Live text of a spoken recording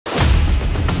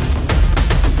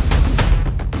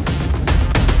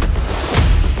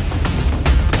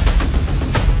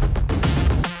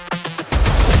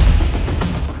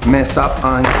mess up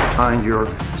on your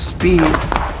speed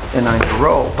and on your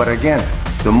roll. But again,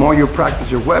 the more you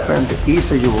practice your weapon, the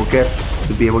easier you will get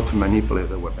to be able to manipulate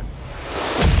the weapon.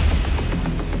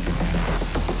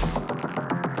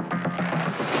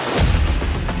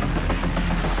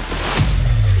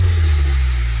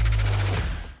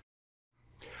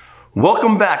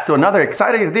 Welcome back to another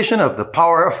exciting edition of The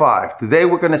Power of Five. Today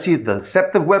we're going to see the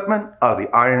deceptive weapon of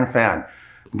the iron fan.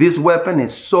 This weapon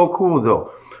is so cool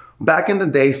though. Back in the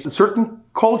day, certain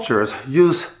cultures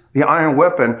use the iron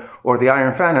weapon or the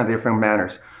iron fan in different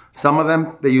manners. Some of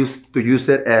them, they used to use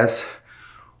it as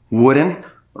wooden,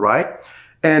 right?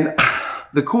 And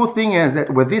the cool thing is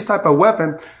that with this type of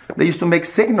weapon, they used to make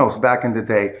signals back in the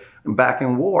day, back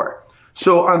in war.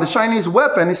 So on the Chinese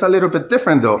weapon, it's a little bit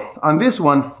different though. On this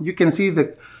one, you can see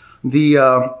the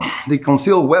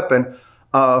concealed weapon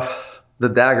of the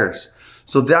daggers.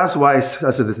 So that's why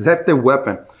it's a deceptive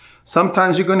weapon.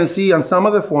 Sometimes you're going to see on some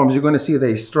of the forms, you're going to see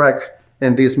they strike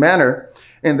in this manner.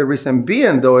 And the reason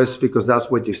being though is because that's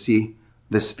what you see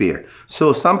the spear.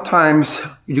 So sometimes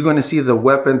you're going to see the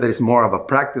weapon that is more of a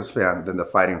practice fan than the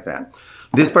fighting fan.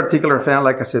 This particular fan,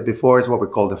 like I said before, is what we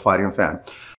call the fighting fan.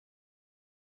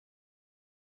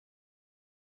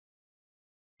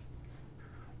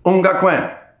 Ga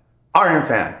Kuen, iron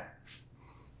fan.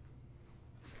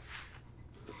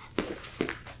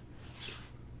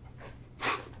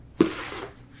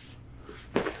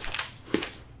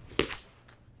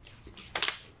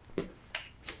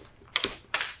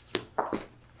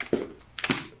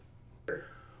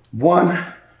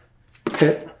 One,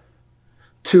 hit,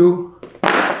 two,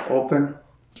 open,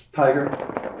 tiger,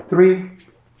 three,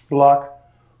 block,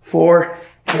 four,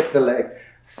 hit the leg,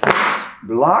 six,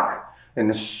 block,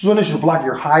 and as soon as you block,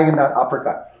 you're high in that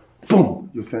uppercut. Boom,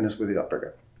 you finish with the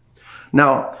uppercut.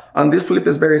 Now, on this flip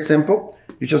is very simple.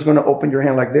 You're just gonna open your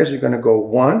hand like this. You're gonna go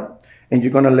one, and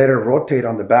you're gonna let it rotate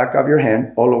on the back of your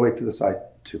hand all the way to the side,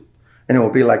 two. And it will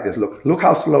be like this. Look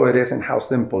how slow it is and how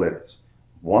simple it is.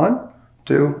 One,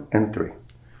 two, and three.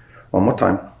 One more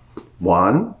time.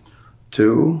 One,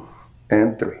 two,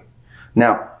 and three.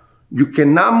 Now, you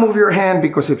cannot move your hand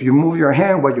because if you move your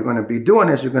hand, what you're gonna be doing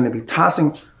is you're gonna be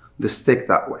tossing the stick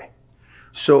that way.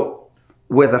 So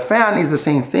with a fan is the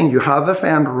same thing. You have the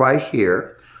fan right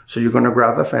here. So you're going to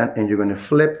grab the fan and you're going to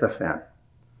flip the fan.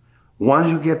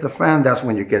 Once you get the fan, that's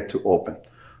when you get to open.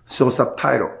 So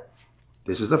subtitle,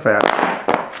 this is the fan.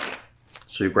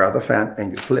 So you grab the fan and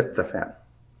you flip the fan.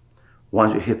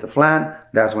 Once you hit the fan,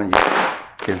 that's when you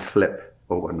can flip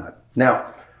or whatnot. Now,